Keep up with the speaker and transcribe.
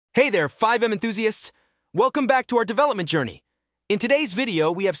Hey there, FiveM enthusiasts! Welcome back to our development journey. In today's video,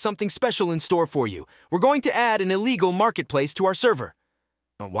 we have something special in store for you. We're going to add an illegal marketplace to our server.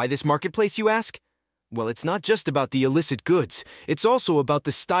 Why this marketplace, you ask? Well, it's not just about the illicit goods. It's also about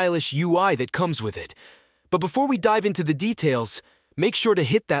the stylish UI that comes with it. But before we dive into the details, make sure to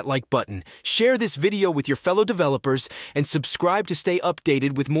hit that like button, share this video with your fellow developers, and subscribe to stay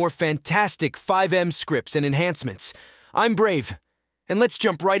updated with more fantastic FiveM scripts and enhancements. I'm Brave. And let's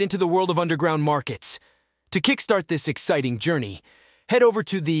jump right into the world of underground markets. To kickstart this exciting journey, head over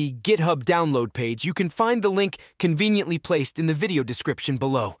to the GitHub download page. You can find the link conveniently placed in the video description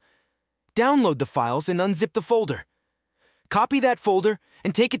below. Download the files and unzip the folder. Copy that folder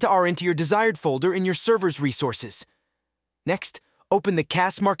and take it to into your desired folder in your server's resources. Next, open the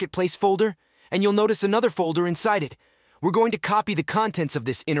CAS Marketplace folder, and you'll notice another folder inside it. We're going to copy the contents of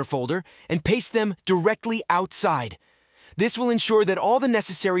this inner folder and paste them directly outside. This will ensure that all the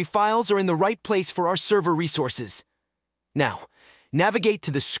necessary files are in the right place for our server resources. Now, navigate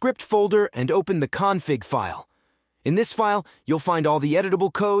to the script folder and open the config file. In this file, you'll find all the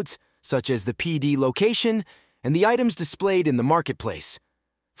editable codes, such as the PD location and the items displayed in the marketplace.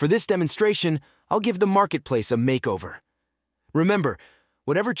 For this demonstration, I'll give the marketplace a makeover. Remember,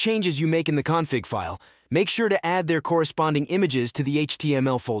 whatever changes you make in the config file, make sure to add their corresponding images to the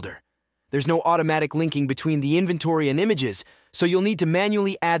HTML folder. There's no automatic linking between the inventory and images, so you'll need to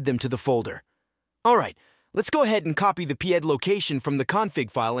manually add them to the folder. Alright, let's go ahead and copy the PD location from the config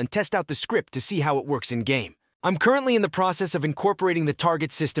file and test out the script to see how it works in-game. I'm currently in the process of incorporating the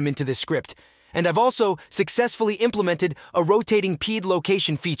target system into this script, and I've also successfully implemented a rotating PD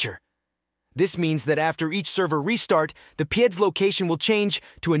location feature. This means that after each server restart, the PID's location will change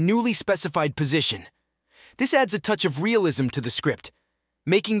to a newly specified position. This adds a touch of realism to the script,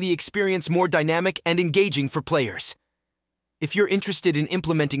 making the experience more dynamic and engaging for players. If you're interested in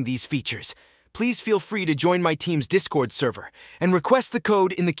implementing these features, please feel free to join my team's Discord server and request the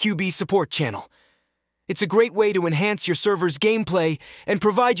code in the QB support channel. It's a great way to enhance your server's gameplay and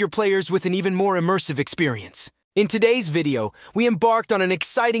provide your players with an even more immersive experience. In today's video, we embarked on an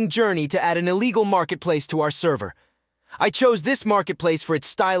exciting journey to add an illegal marketplace to our server. I chose this marketplace for its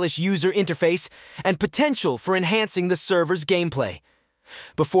stylish user interface and potential for enhancing the server's gameplay.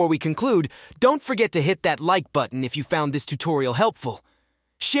 Before we conclude, don't forget to hit that like button if you found this tutorial helpful.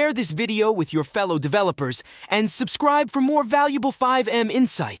 Share this video with your fellow developers and subscribe for more valuable FiveM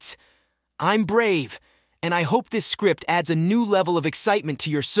insights. I'm Brave, and I hope this script adds a new level of excitement to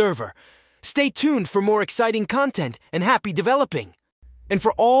your server. Stay tuned for more exciting content and happy developing. And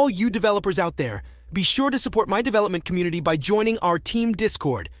for all you developers out there, be sure to support my development community by joining our team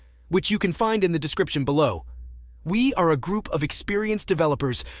Discord, which you can find in the description below. We are a group of experienced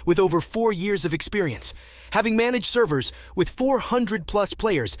developers with over 4 years of experience, having managed servers with 400+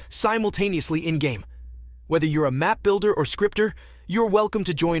 players simultaneously in-game. Whether you're a map builder or scripter, you're welcome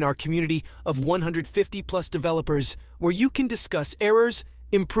to join our community of 150+ developers where you can discuss errors,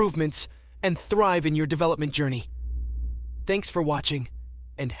 improvements, and thrive in your development journey. Thanks for watching,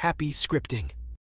 and happy scripting.